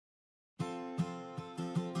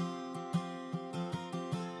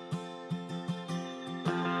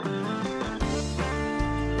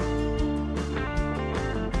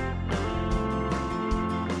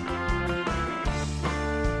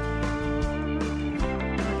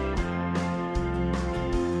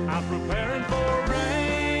preparing for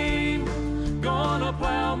rain, gonna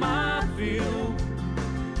plow my field,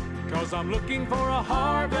 'cause I'm looking for a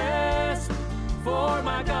harvest, for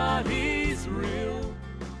my God, He's real.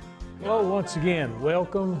 Hello, once again,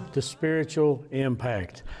 welcome to Spiritual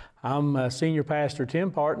Impact. I'm Senior Pastor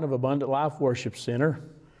Tim Parton of Abundant Life Worship Center.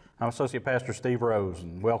 I'm Associate Pastor Steve Rose,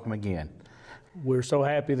 and welcome again. We're so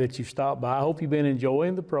happy that you stopped by. I hope you've been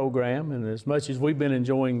enjoying the program, and as much as we've been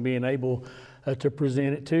enjoying being able to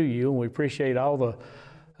present it to you, and we appreciate all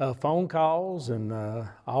the phone calls and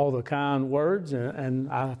all the kind words, and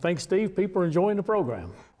I think, Steve, people are enjoying the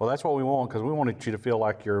program. Well, that's what we want, because we wanted you to feel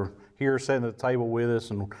like you're here sitting at the table with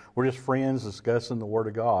us, and we're just friends discussing the Word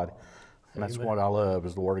of God. And that's what I love,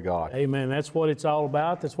 is the Word of God. Amen. That's what it's all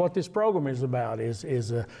about. That's what this program is about,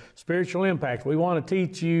 is a spiritual impact. We want to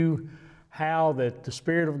teach you how that the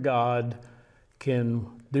Spirit of God can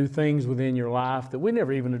do things within your life that we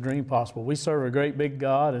never even dreamed possible. We serve a great big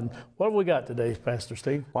God, and what have we got today, Pastor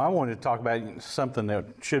Steve? Well, I wanted to talk about something that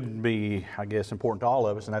should be, I guess, important to all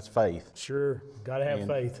of us, and that's faith. Sure, got to have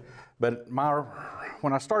faith. But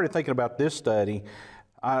when I started thinking about this study,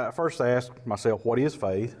 I first asked myself, what is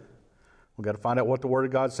faith? We've got to find out what the Word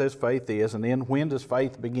of God says faith is, and then when does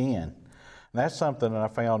faith begin? And that's something that I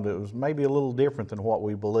found that was maybe a little different than what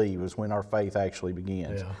we believe, is when our faith actually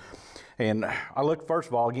begins. Yeah. And I looked, first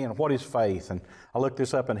of all, again, what is faith? And I looked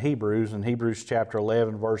this up in Hebrews chapter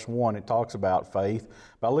 11, verse 1, it talks about faith.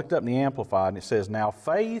 But I looked up in the Amplified, and it says, now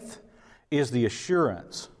faith is the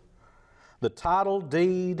assurance, the title,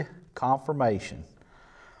 deed, confirmation.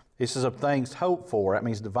 This is of things hoped for. That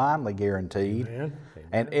means divinely guaranteed. Amen.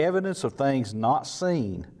 And evidence of things not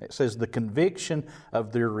seen. It says the conviction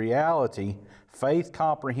of their reality. Faith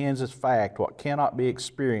comprehends as fact what cannot be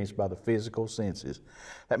experienced by the physical senses.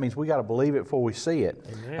 That means we got to believe it before we see it.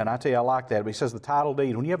 Amen. And I tell you, I like that. But he says the title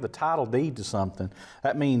deed. When you have the title deed to something,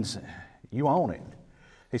 that means you own it.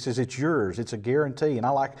 He says it's yours. It's a guarantee. And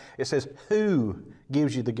it says who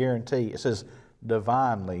gives you the guarantee. It says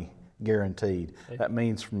divinely guaranteed. That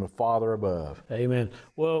means from the Father above. Amen.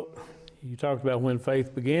 Well, you talked about when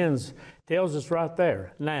faith begins. Tells us right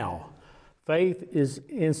there. Now, faith is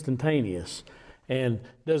instantaneous. And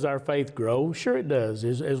does our faith grow? Sure it does,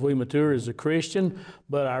 as we mature as a Christian.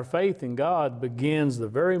 But our faith in God begins the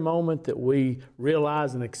very moment that we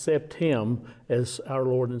realize and accept Him as our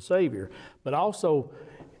Lord and Savior. But also,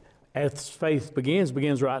 as faith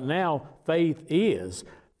begins right now, faith is.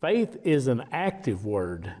 Faith is an active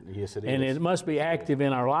word. Yes, it is. And it must be active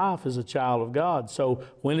in our life as a child of God. So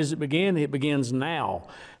when does it begin? It begins now.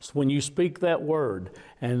 So when you speak that word,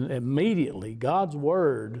 and immediately God's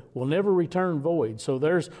word will never return void. So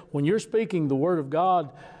when you're speaking the word of God,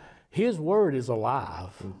 His word is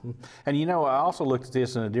alive. Mm-hmm. And you know, I also looked at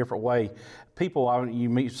this in a different way. You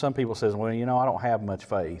meet some people says, well, you know, I don't have much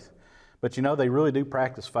faith. But you know, they really do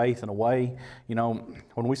practice faith in a way. You know,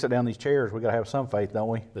 when we sit down in these chairs, we got to have some faith, don't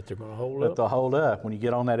we? That they're going to hold that up. They'll hold up. When you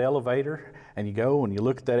get on that elevator and you go and you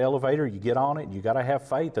look at that elevator, you get on it, you got to have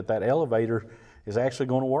faith that elevator is actually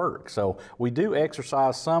going to work. So we do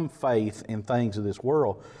exercise some faith in things of this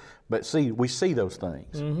world. But we see those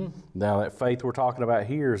things. Mm-hmm. Now, that faith we're talking about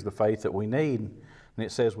here is the faith that we need. And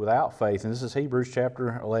it says without faith, and this is Hebrews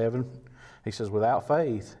chapter 11, he says without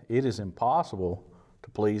faith, it is impossible to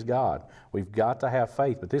please God. We've got to have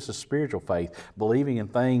faith, but this is spiritual faith, believing in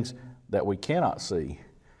things that we cannot see.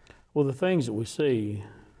 Well, the things that we see,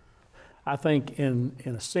 I think in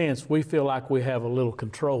a sense, we feel like we have a little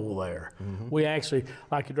control there. Mm-hmm. We actually,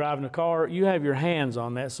 like you're driving a car, you have your hands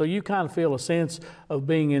on that, so you kind of feel a sense of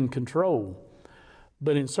being in control.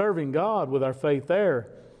 But in serving God with our faith there,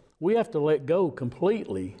 we have to let go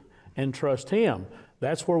completely and trust Him.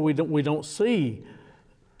 That's where we don't see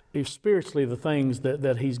spiritually the things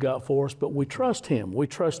that He's got for us, but we trust Him. We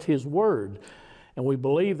trust His Word, and we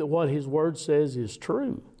believe that what His Word says is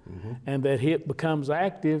true, mm-hmm. and that it becomes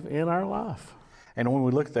active in our life. And when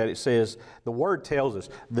we look at that, it says, the Word tells us,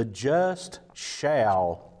 the just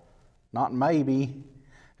shall, not maybe,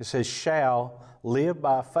 it says shall live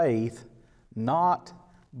by faith, not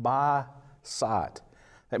by sight.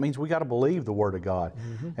 That means we got to believe the Word of God.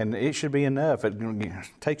 Mm-hmm. And it should be enough. It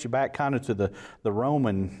takes you back kind of to the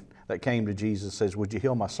Roman that came to Jesus, says, would you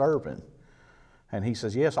heal my servant? And he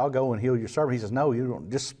says, yes, I'll go and heal your servant. He says, no, you don't,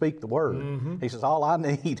 just speak the Word. Mm-hmm. He says, all I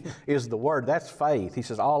need is the Word. That's faith. He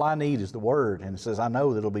says, all I need is the Word. And he says, I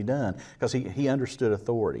know that it'll be done. Because he understood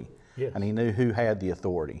authority. Yes. And he knew who had the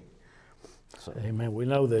authority. So. Amen. We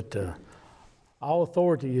know that all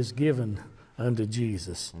authority is given unto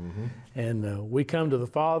Jesus. Mm-hmm. And we come to the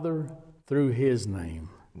Father through His name,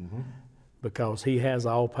 mm-hmm. because He has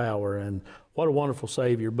all power, and what a wonderful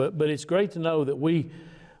Savior. But it's great to know that we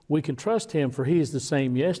We can trust Him, for He is the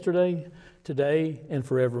same yesterday, today, and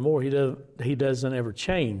forevermore. He doesn't ever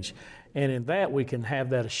change. And in that, we can have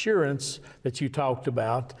that assurance that you talked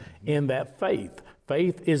about in that faith.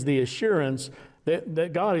 Faith is the assurance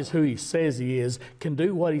that God is who He says He is, can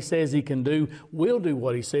do what He says He can do, will do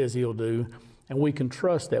what He says He'll do, and we can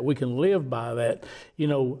trust that. We can live by that. You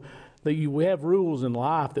know, we have rules in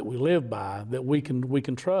life that we live by that we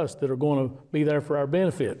can trust that are going to be there for our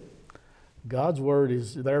benefit. God's Word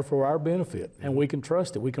is there for our benefit, and we can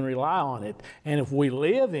trust it. We can rely on it. And if we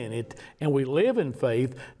live in it and we live in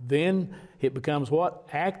faith, then it becomes what?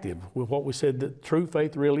 Active. With what we said that true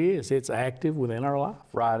faith really is. It's active within our life.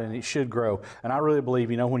 Right, and it should grow. And I really believe,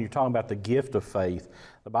 you know, when you're talking about the gift of faith,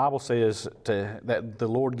 the Bible says that the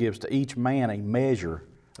Lord gives to each man a measure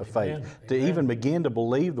of faith. Amen. To even begin to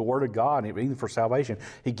believe the Word of God, even for salvation,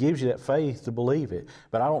 He gives you that faith to believe it.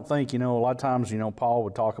 But I don't think, you know, a lot of times, you know, Paul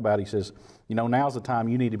would talk about, he says, you know, now's the time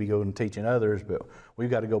you need to be going and teaching others, but we've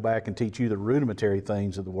got to go back and teach you the rudimentary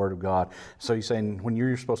things of the Word of God. So he's saying when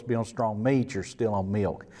you're supposed to be on strong meat, you're still on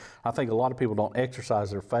milk. I think a lot of people don't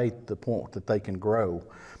exercise their faith to the point that they can grow.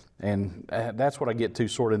 And that's what I get to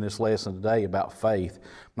sort of in this lesson today about faith.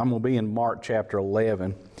 I'm going to be in Mark chapter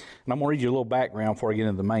 11. And I'm going to read you a little background before I get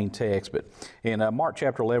into the main text. But in Mark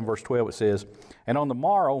chapter 11, verse 12, it says, "And on the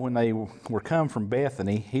morrow, when they were come from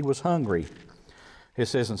Bethany, He was hungry. It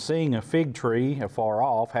says, and seeing a fig tree afar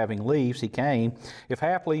off, having leaves, He came, if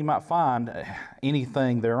haply He might find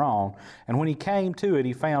anything thereon. And when He came to it,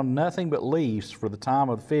 He found nothing but leaves, for the time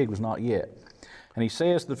of the fig was not yet. And He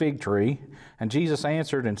says to the fig tree, and Jesus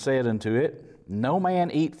answered and said unto it, No man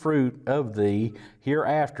eat fruit of thee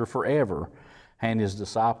hereafter forever. And His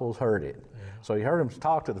disciples heard it." Yeah. So He heard Him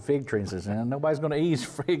talk to the fig tree and says, nobody's going to eat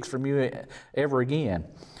figs from you ever again.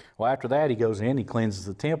 Well, after that, He goes in, He cleanses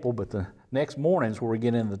the temple, but the next morning is where we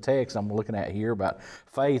get into the text I'm looking at here about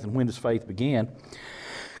faith and when does faith begin.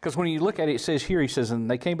 Because when you look at it, it says here, He says, and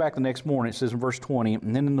they came back the next morning, it says in verse 20,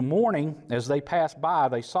 and then in the morning, as they passed by,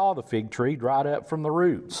 they saw the fig tree dried up from the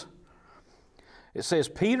roots. It says,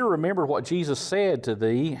 Peter remembered what Jesus said to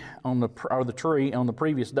thee on the tree on the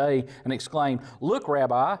previous day and exclaimed, Look,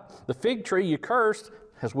 Rabbi, the fig tree you cursed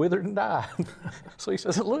has withered and died. So he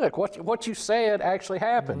says, look, what you said actually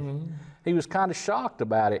happened. Mm-hmm. He was kind of shocked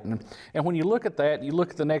about it. And when you look at that, you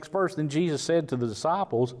look at the next verse, then Jesus said to the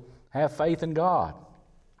disciples, have faith in God.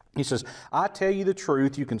 He says, I tell you the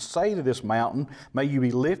truth, you can say to this mountain, may you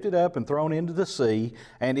be lifted up and thrown into the sea,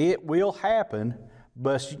 and it will happen,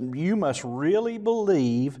 but you must really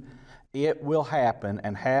believe it will happen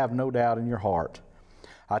and have no doubt in your heart.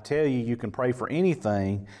 I tell you, you can pray for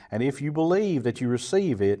anything, and if you believe that you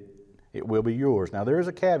receive it, it will be yours. Now, there is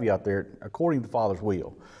a caveat there, according to the Father's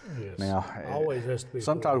will. Yes. Now, always has to be.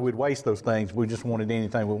 Sometimes we'd waste those things. We just wanted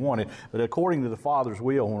anything we wanted. But according to the Father's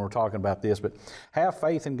will, when we're talking about this, but have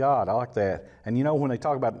faith in God. I like that. And you know, when they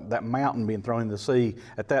talk about that mountain being thrown into the sea,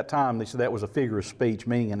 at that time they said that was a figure of speech,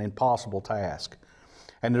 meaning an impossible task.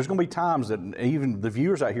 And there's going to be times that even the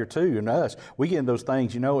viewers out here too, and us, we get in those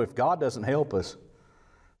things, you know, if God doesn't help us,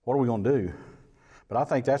 what are we going to do? But I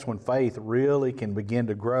think that's when faith really can begin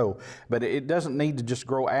to grow. But it doesn't need to just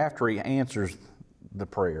grow after He answers the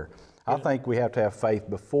prayer. I think we have to have faith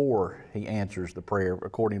before He answers the prayer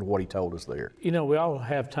according to what He told us there. You know, we all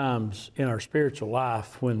have times in our spiritual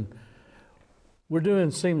life when we're doing,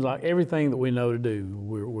 seems like everything that we know to do.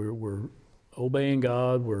 We're obeying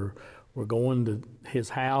God, we're going to His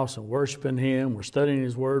house and worshiping Him, we're studying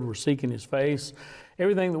His Word, we're seeking His face,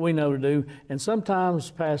 everything that we know to do. And sometimes,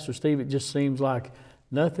 Pastor Steve, it just seems like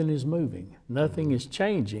nothing is moving, nothing is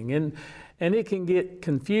changing. And it can get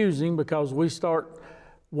confusing because we start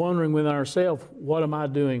wondering within ourselves, what am I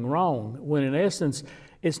doing wrong? When in essence,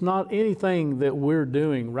 it's not anything that we're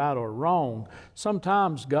doing right or wrong.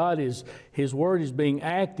 Sometimes His Word is being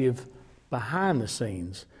active behind the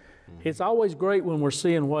scenes. It's always great when we're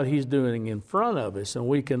seeing what He's doing in front of us, and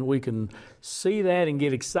we can see that and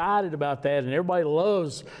get excited about that, and everybody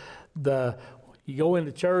loves you go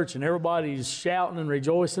into church and everybody's shouting and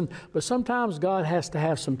rejoicing, but sometimes God has to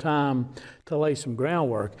have some time to lay some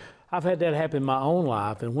groundwork. I've had that happen in my own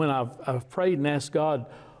life, and when I've prayed and asked God,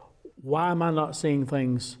 why am I not seeing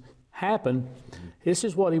things happen? This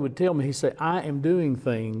is what He would tell me. He said, I am doing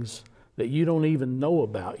things that you don't even know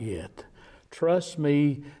about yet. Trust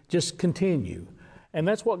me, just continue. And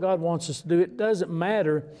that's what God wants us to do. It doesn't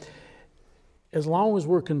matter, as long as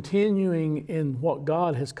we're continuing in what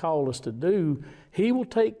God has called us to do, He will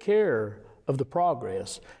take care of the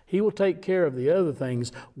progress. He will take care of the other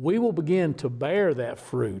things. We will begin to bear that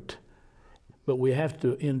fruit but we have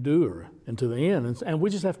to endure unto the end. And we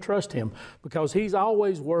just have to trust Him because He's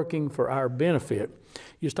always working for our benefit.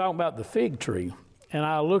 You was talking about the fig tree, and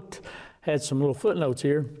I had some little footnotes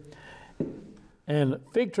here. And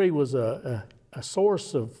fig tree was a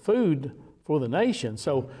source of food for the nation.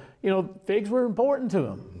 So, figs were important to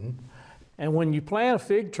them. Mm-hmm. And when you plant a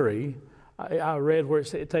fig tree, I read where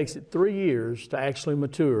it takes it 3 years to actually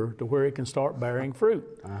mature to where it can start bearing fruit.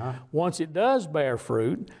 Uh-huh. Once it does bear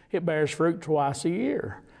fruit, it bears fruit twice a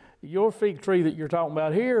year. Your fig tree that you're talking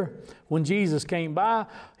about here, when Jesus came by,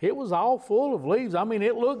 it was all full of leaves. I mean,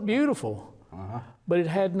 it looked beautiful, but it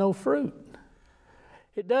had no fruit.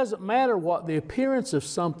 It doesn't matter what the appearance of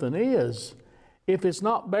something is. If it's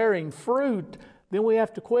not bearing fruit, then we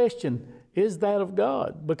have to question, is that of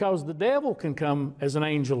God? Because the devil can come as an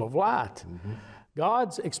angel of light. Mm-hmm.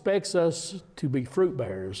 God expects us to be fruit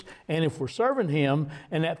bearers. And if we're serving Him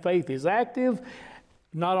and that faith is active,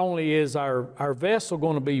 not only is our vessel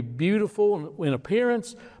going to be beautiful in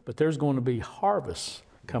appearance, but there's going to be harvest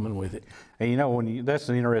coming with it. And that's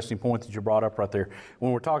an interesting point that you brought up right there.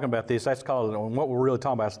 When we're talking about this, that's called, what we're really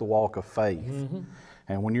talking about is the walk of faith. Mm-hmm.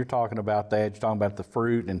 And when you're talking about that, you're talking about the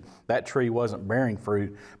fruit, and that tree wasn't bearing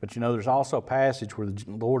fruit. But there's also a passage where the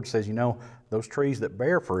Lord says, those trees that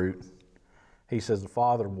bear fruit, He says the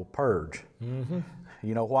Father will purge. Mm-hmm.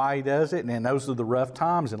 You know why He does it? And those are the rough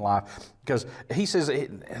times in life. Because He says,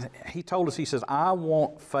 He told us, He says, I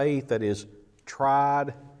want faith that is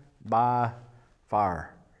tried by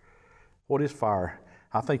fire. What is fire?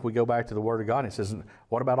 I think we go back to the Word of God and it says,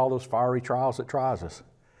 what about all those fiery trials that tries us?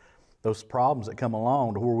 Those problems that come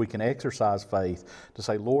along to where we can exercise faith to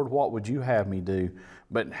say, Lord, what would you have me do?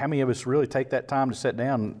 But how many of us really take that time to sit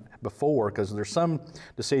down before? Because there's some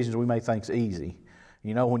decisions we may think is easy.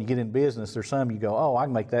 When you get in business, there's some you go, oh, I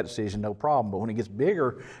can make that decision, no problem. But when it gets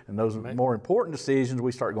bigger and those more important decisions,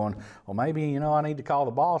 we start going, well, maybe, I need to call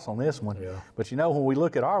the boss on this one. Yeah. But when we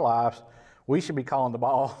look at our lives, we should be calling the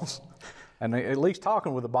boss and at least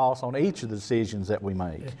talking with the boss on each of the decisions that we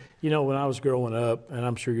make. When I was growing up, and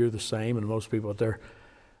I'm sure you're the same, and most people out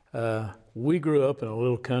there, we grew up in a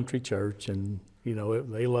little country church, and,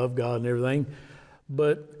 they love God and everything.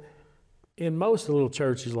 But in most of the little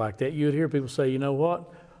churches like that, you'd hear people say,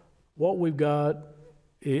 what we've got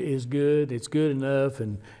is good, it's good enough,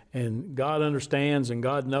 and God understands, and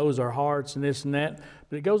God knows our hearts, and this and that.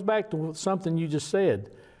 But it goes back to something you just said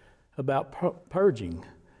about purging.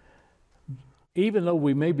 Even though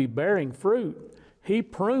we may be bearing fruit, He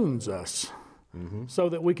prunes us so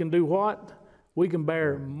that we can do what? We can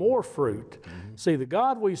bear more fruit. Mm-hmm. See, the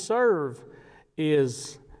God we serve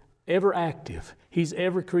is ever active. He's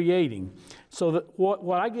ever creating. So that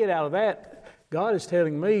what I get out of that, God is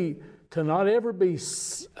telling me to not ever be,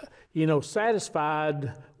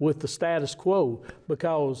 satisfied with the status quo.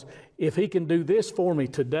 Because if He can do this for me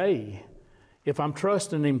today, if I'm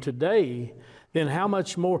trusting Him today, then how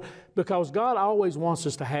much more? Because God always wants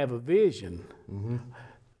us to have a vision. Mm-hmm.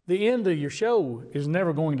 The end of your show is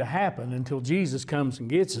never going to happen until Jesus comes and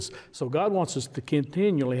gets us. So God wants us to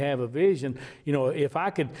continually have a vision. If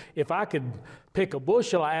I could pick a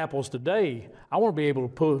bushel of apples today, I want to be able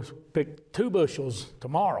to pick 2 bushels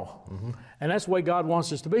tomorrow. Mm-hmm. And that's the way God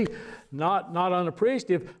wants us to be. Not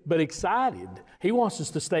unappreciative, but excited. He wants us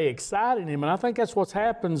to stay excited in Him. And I think that's what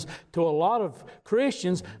happens to a lot of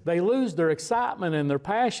Christians. They lose their excitement and their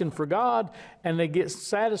passion for God, and they get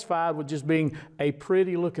satisfied with just being a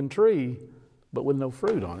pretty looking tree, but with no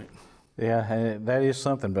fruit on it. Yeah, and that is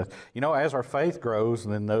something. But, as our faith grows,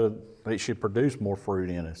 then it should produce more fruit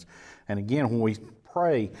in us. And again, when we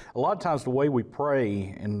pray, a lot of times the way we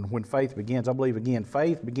pray and when faith begins, I believe, again,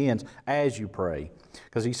 faith begins as you pray.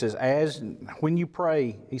 Because He says, when you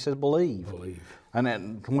pray, He says, believe. And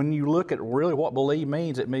then when you look at really what believe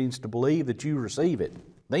means, it means to believe that you receive it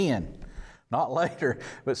then, not later.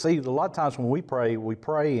 But see, a lot of times when we pray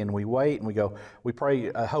and we wait and we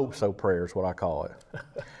pray a hope-so prayer is what I call it.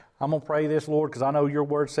 I'm going to pray this, Lord, because I know your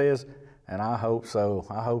word says, and I hope so.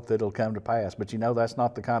 I hope that it'll come to pass. But that's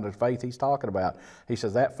not the kind of faith He's talking about. He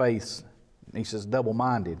says that faith, He says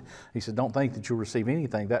double-minded. He says don't think that you'll receive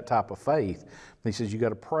anything, that type of faith. He says you got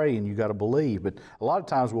to pray and you got to believe. But a lot of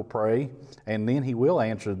times we'll pray and then He will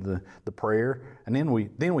answer the prayer, and then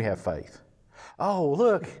we have faith. Oh,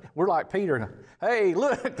 look, we're like Peter. Hey,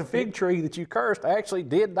 look, the fig tree that you cursed actually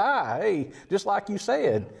did die. Hey, just like you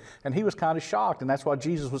said. And he was kind of shocked, and that's what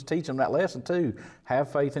Jesus was teaching that lesson too.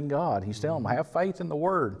 Have faith in God. He's telling them, have faith in the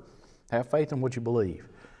Word. Have faith in what you believe.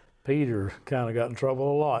 Peter kind of got in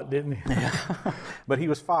trouble a lot, didn't he? But he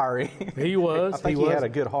was fiery. He was. I think he had a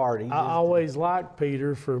good heart. I always liked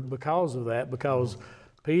Peter because of that, because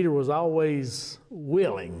Peter was always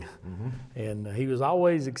willing, and he was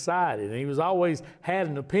always excited, and he was always had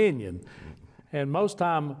an opinion. And most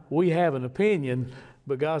time we have an opinion,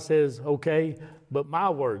 but God says, okay, but my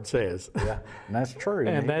word says. Yeah, and that's true.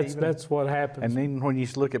 And that's what happens. And then when you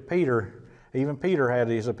look at Peter, even Peter had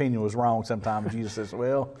his opinion was wrong sometimes. Jesus says,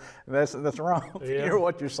 well, that's wrong. Yeah. Hear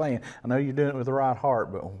what you're saying. I know you're doing it with the right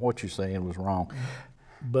heart, but what you're saying was wrong.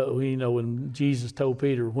 But when Jesus told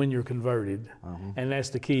Peter, when you're converted, and that's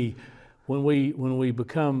the key, when we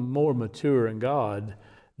become more mature in God,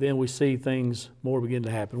 then we see things more begin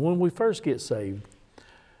to happen. When we first get saved,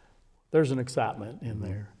 there's an excitement in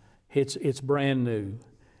there. It's brand new.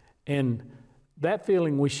 And that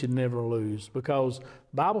feeling we should never lose, because the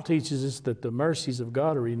Bible teaches us that the mercies of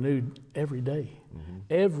God are renewed every day.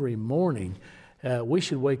 Every morning. We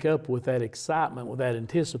should wake up with that excitement, with that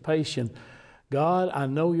anticipation. God, I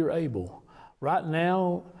know you're able. Right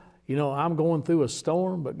now, I'm going through a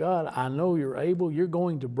storm, but God, I know you're able. You're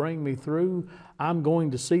going to bring me through. I'm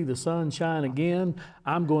going to see the sun shine again.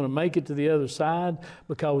 I'm going to make it to the other side,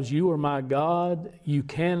 because you are my God. You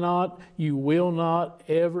cannot, you will not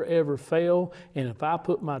ever fail. And if I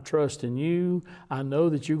put my trust in you, I know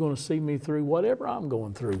that you're going to see me through whatever I'm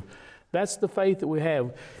going through. That's the faith that we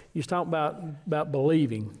have. You talk about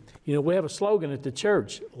believing. We have a slogan at the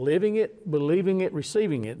church: living it, believing it,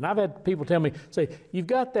 receiving it. And I've had people tell me, say, you've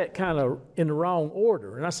got that kind of in the wrong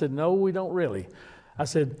order. And I said, no, we don't really. I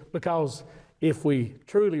said, because if we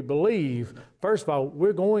truly believe, first of all,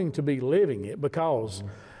 we're going to be living it, because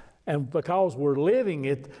we're living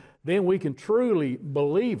it, then we can truly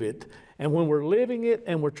believe it. And when we're living it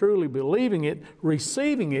and we're truly believing it,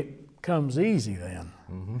 receiving it comes easy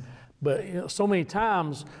then. But so many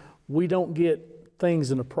times we don't get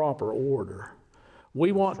things in a proper order.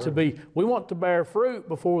 We want to bear fruit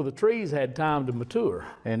before the trees had time to mature.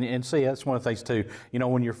 And see, that's one of the things too.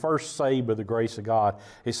 When you're first saved by the grace of God,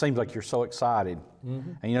 it seems like you're so excited.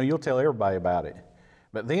 And you'll tell everybody about it.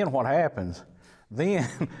 But then what happens? Then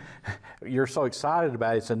you're so excited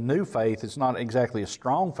about it. It's a new faith. It's not exactly a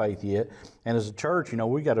strong faith yet. And as a church,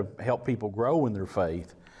 we got to help people grow in their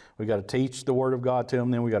faith. We got to teach the Word of God to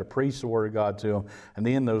them, then we got to preach the Word of God to them, and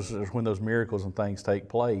then when those miracles and things take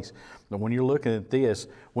place. But when you're looking at this,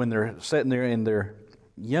 when they're sitting there and they're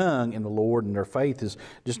young in the Lord and their faith is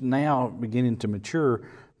just now beginning to mature,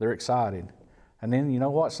 they're excited. And then you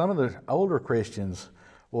know what? Some of the older Christians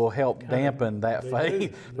will help dampen that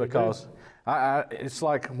faith, because it's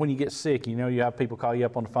like when you get sick, you have people call you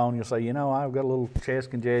up on the phone, you'll say, I've got a little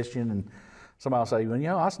chest congestion, and somebody will say,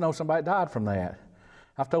 I know somebody died from that.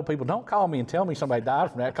 I've told people, don't call me and tell me somebody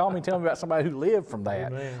died from that. Call me and tell me about somebody who lived from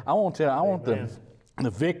that. Amen. I want the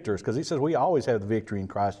victors, because he says we always have the victory in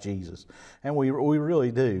Christ Jesus. And we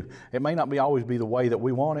really do. It may not always be the way that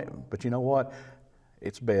we want it, but you know what?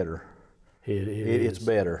 It's better. It's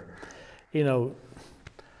better.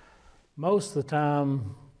 Most of the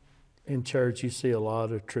time in church you see a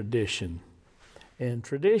lot of tradition. And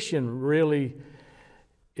tradition really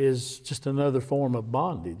is just another form of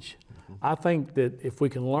bondage. I think that if we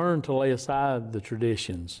can learn to lay aside the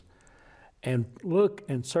traditions and look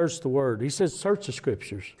and search the Word. He says, search the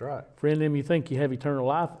Scriptures. That's right. For in them you think you have eternal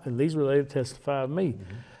life, and these are they that testify of me.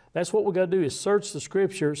 That's what we got to do, is search the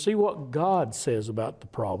Scripture, see what God says about the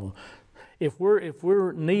problem. If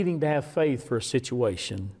we're needing to have faith for a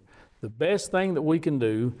situation, the best thing that we can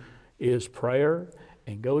do is prayer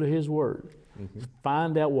and go to His Word.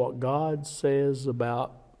 Find out what God says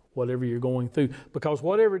about whatever you're going through. Because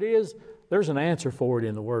whatever it is, there's an answer for it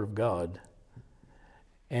in the Word of God.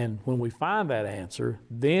 And when we find that answer,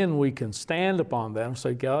 then we can stand upon that and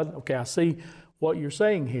say, God, okay, I see what you're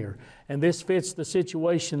saying here. And this fits the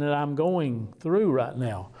situation that I'm going through right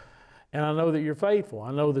now. And I know that you're faithful.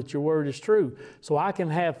 I know that your Word is true. So I can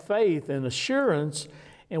have faith and assurance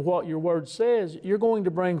in what your Word says you're going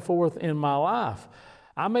to bring forth in my life.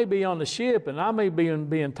 I may be on the ship and I may be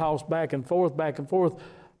being tossed back and forth,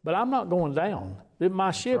 but I'm not going down.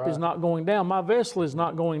 My ship is not going down. My vessel is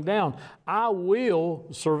not going down. I will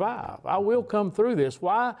survive. I will come through this.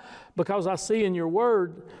 Why? Because I see in your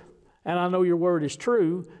Word, and I know your Word is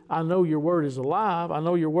true. I know your Word is alive. I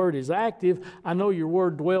know your Word is active. I know your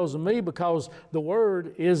Word dwells in me, because the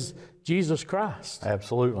Word is Jesus Christ.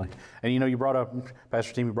 Absolutely. And you brought up,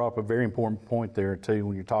 Pastor Tim, you brought up a very important point there too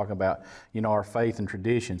when you're talking about, our faith and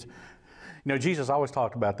traditions. Jesus always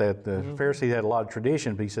talked about that. The Pharisee had a lot of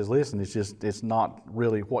tradition, but he says, listen, it's not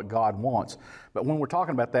really what God wants. But when we're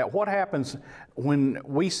talking about that, what happens when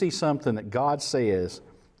we see something that God says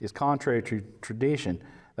is contrary to tradition?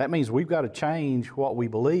 That means we've got to change what we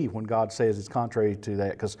believe when God says it's contrary to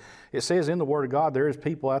that. Because it says in the Word of God, there is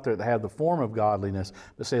people out there that have the form of godliness,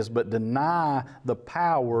 but says, but deny the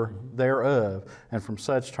power thereof, and from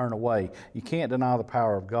such turn away. You can't deny the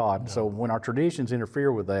power of God. No. So when our traditions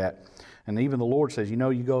interfere with that, and even the Lord says, you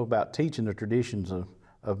go about teaching the traditions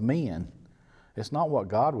of men. It's not what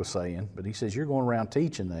God was saying, but He says you're going around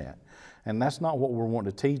teaching that. And that's not what we're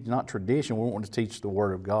wanting to teach, not tradition. We're wanting to teach the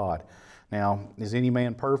Word of God. Now, is any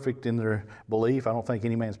man perfect in their belief? I don't think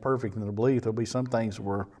any man's perfect in their belief. There'll be some things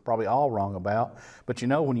we're probably all wrong about. But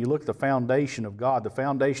when you look at the foundation of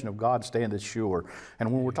God standeth sure.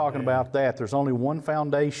 And when we're talking about that, there's only one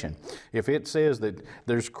foundation. If it says that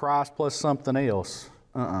there's Christ plus something else,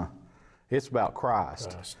 it's about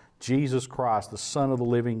Christ. Jesus Christ, the Son of the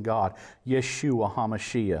living God, Yeshua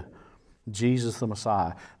HaMashiach, Jesus the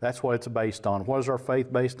Messiah. That's what it's based on. What is our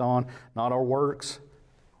faith based on? Not our works.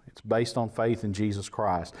 It's based on faith in Jesus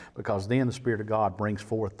Christ, because then the Spirit of God brings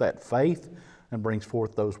forth that faith and brings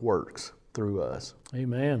forth those works through us.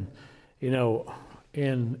 Amen.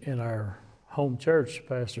 In our home church,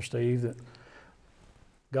 Pastor Steve, that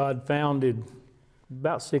God founded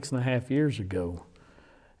about 6.5 years ago.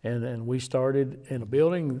 And we started in a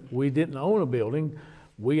building. We didn't own a building.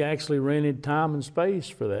 We actually rented time and space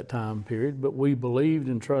for that time period, but we believed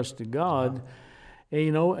and trusted God.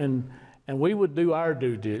 And we would do our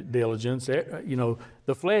due diligence.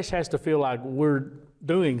 The flesh has to feel like we're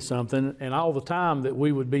doing something, and all the time that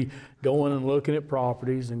we would be going and looking at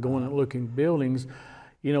properties and going and looking at buildings,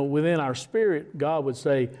 within our spirit, God would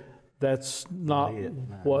say, that's not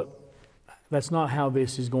how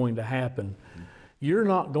this is going to happen. You're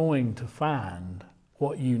not going to find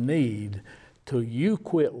what you need till you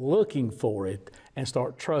quit looking for it and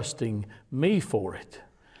start trusting me for it.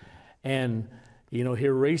 And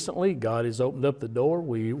here recently, God has opened up the door.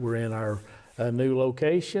 We're in our new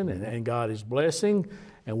location, and God is blessing,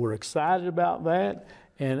 and we're excited about that.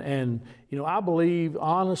 And I believe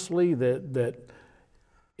honestly that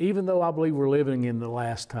even though I believe we're living in the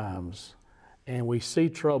last times, and we see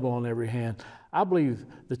trouble on every hand, I believe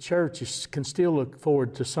the church can still look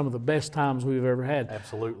forward to some of the best times we've ever had.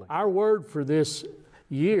 Absolutely. Our word for this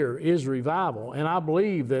year is revival, and I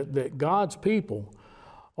believe that God's people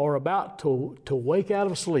are about to wake out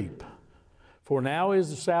of sleep. For now is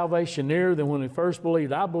the salvation nearer than when we first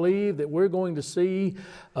believed. I believe that we're going to see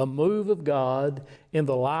a move of God in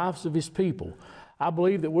the lives of His people. I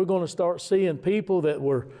believe that we're going to start seeing people that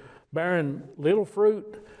were bearing little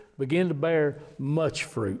fruit begin to bear much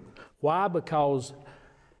fruit. Why? Because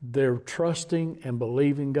they're trusting and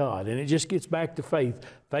believing God. And it just gets back to faith.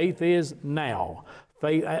 Faith is now.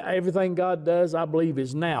 Faith, everything God does, I believe,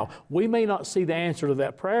 is now. We may not see the answer to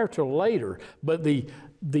that prayer till later, but the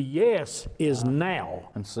yes is now.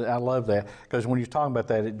 And so I love that, because when you're talking about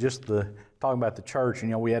that, talking about the church,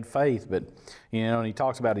 we had faith, but and He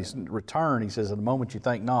talks about His return. He says, "At the moment you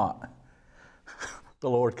think not, the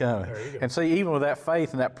Lord cometh." And see, even with that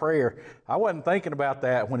faith and that prayer, I wasn't thinking about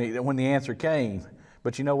that when the answer came.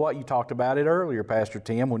 But you know what? You talked about it earlier, Pastor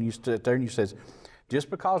Tim, when you stood there and you said, just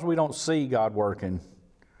because we don't see God working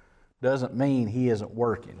doesn't mean He isn't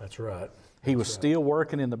working. That's right. He was still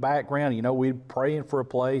working in the background. We're praying for a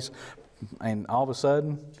place, and all of a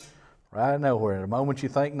sudden, right out of nowhere, the moment you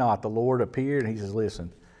think not, the Lord appeared, and He says,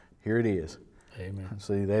 listen, here it is. Amen.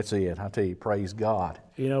 See, that's it. I tell you, praise God.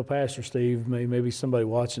 Pastor Steve, maybe somebody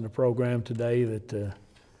watching the program today that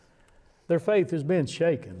their faith has been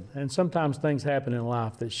shaken, and sometimes things happen in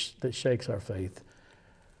life that shakes our faith.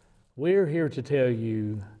 We're here to tell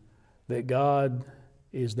you that God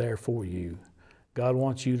is there for you. God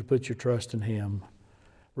wants you to put your trust in Him,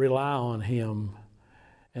 rely on Him,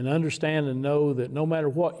 and understand and know that no matter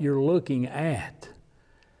what you're looking at,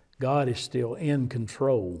 God is still in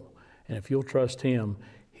control. And if you'll trust Him,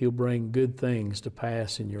 He'll bring good things to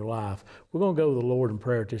pass in your life. We're going to go to the Lord in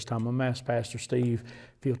prayer at this time. I'm going to ask Pastor Steve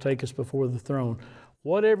if he'll take us before the throne.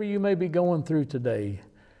 Whatever you may be going through today,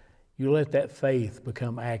 you let that faith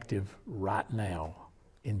become active right now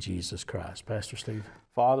in Jesus Christ. Pastor Steve.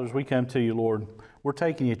 Father, as we come to you, Lord, we're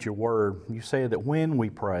taking you at your word. You said that when we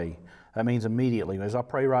pray, that means immediately. As I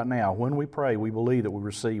pray right now, when we pray, we believe that we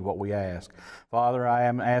receive what we ask. Father, I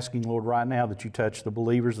am asking, Lord, right now that you touch the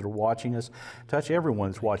believers that are watching us. Touch everyone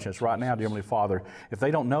that's watching us right now, dear Heavenly Father. If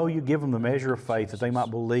they don't know you, give them the measure of faith that they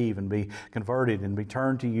might believe and be converted and be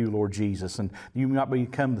turned to you, Lord Jesus, and you might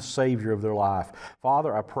become the Savior of their life.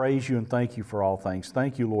 Father, I praise you and thank you for all things.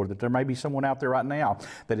 Thank you, Lord, that there may be someone out there right now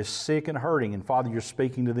that is sick and hurting, and Father, you're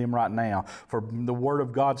speaking to them right now. For the Word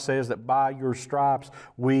of God says that by your stripes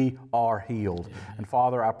we are are healed. And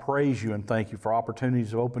Father, I praise you and thank you for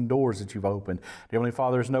opportunities of open doors that you've opened. Dear Heavenly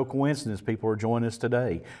Father, there's no coincidence people are joining us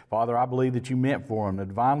today. Father, I believe that you meant for them,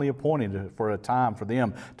 divinely appointed for a time for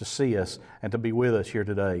them to see us and to be with us here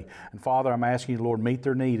today. And Father, I'm asking you, Lord, meet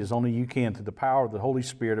their need as only you can through the power of the Holy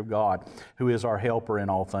Spirit of God, who is our helper in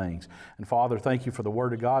all things. And Father, thank you for the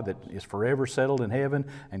Word of God that is forever settled in heaven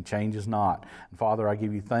and changes not. And Father, I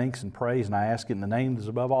give you thanks and praise, and I ask it in the name that is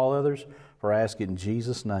above all others, for I ask it in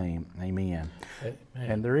Jesus' name. Amen. Amen.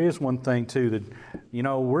 And there is one thing, too, that, you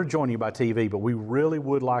know, we're joining you by TV, but we really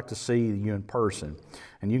would like to see you in person.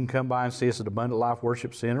 And you can come by and see us at Abundant Life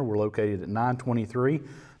Worship Center. We're located at 923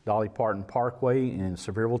 Dolly Parton Parkway in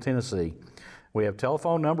Sevierville, Tennessee. We have a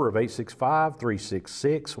telephone number of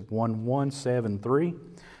 865-366-1173. If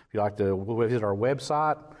you'd like to visit our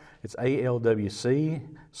website, it's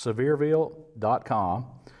alwcsevierville.com.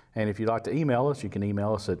 And if you'd like to email us, you can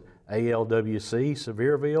email us at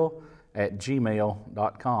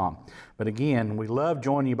alwcsevierville@gmail.com. But again, we love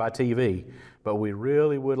joining you by TV, but we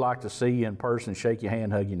really would like to see you in person, shake your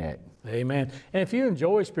hand, hug your neck. Amen. And if you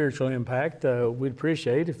enjoy Spiritual Impact, we'd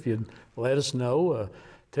appreciate if you'd let us know.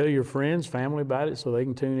 Tell your friends, family about it so they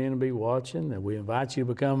can tune in and be watching. And we invite you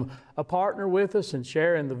to become a partner with us and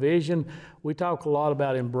share in the vision. We talk a lot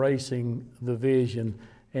about embracing the vision.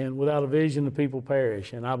 And without a vision, the people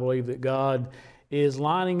perish. And I believe that God is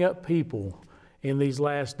lining up people in these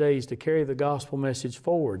last days to carry the gospel message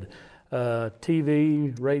forward.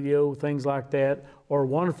 TV, radio, things like that are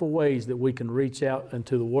wonderful ways that we can reach out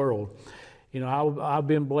into the world. You know, I've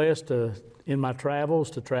been blessed in my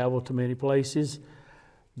travels to travel to many places.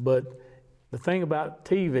 But the thing about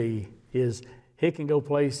TV is it can go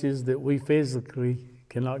places that we physically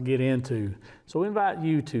cannot get into. So we invite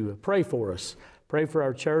you to pray for us. Pray for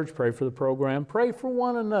our church, pray for the program, pray for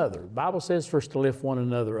one another. The Bible says for us to lift one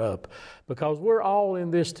another up because we're all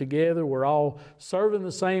in this together. We're all serving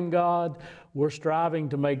the same God. We're striving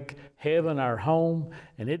to make heaven our home,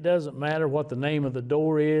 and it doesn't matter what the name of the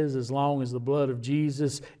door is as long as the blood of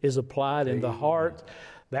Jesus is applied in the heart.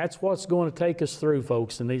 That's what's going to take us through,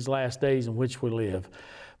 folks, in these last days in which we live.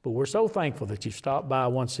 But we're so thankful that you stopped by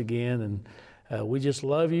once again, and we just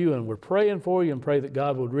love you, and we're praying for you and pray that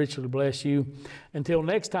God would richly bless you. Until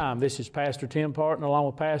next time, this is Pastor Tim Parton along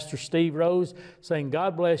with Pastor Steve Rose saying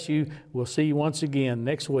God bless you. We'll see you once again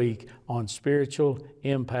next week on Spiritual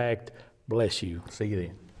Impact. Bless you. See you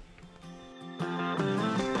then.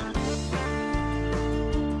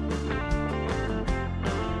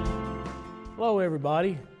 Hello,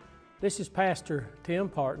 everybody. This is Pastor Tim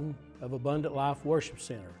Parton of Abundant Life Worship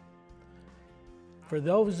Center. For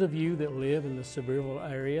those of you that live in the Sevierville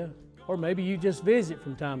area, or maybe you just visit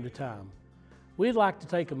from time to time, we'd like to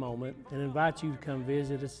take a moment and invite you to come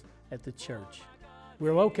visit us at the church.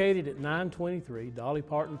 We're located at 923 Dolly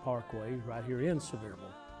Parton Parkway, right here in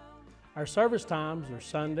Sevierville. Our service times are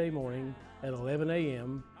Sunday morning at 11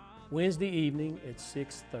 a.m., Wednesday evening at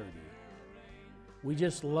 6:30. We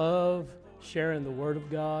just love sharing the Word of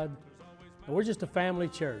God, and we're just a family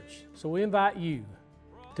church. So we invite you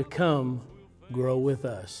to come grow with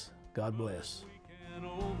us. God bless. We can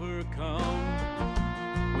overcome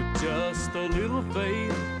with just a little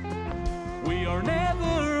faith. We are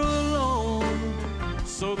never alone.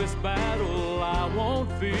 So this battle I won't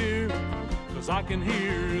fear, 'cause I can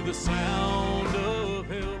hear the sound of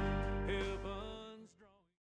help.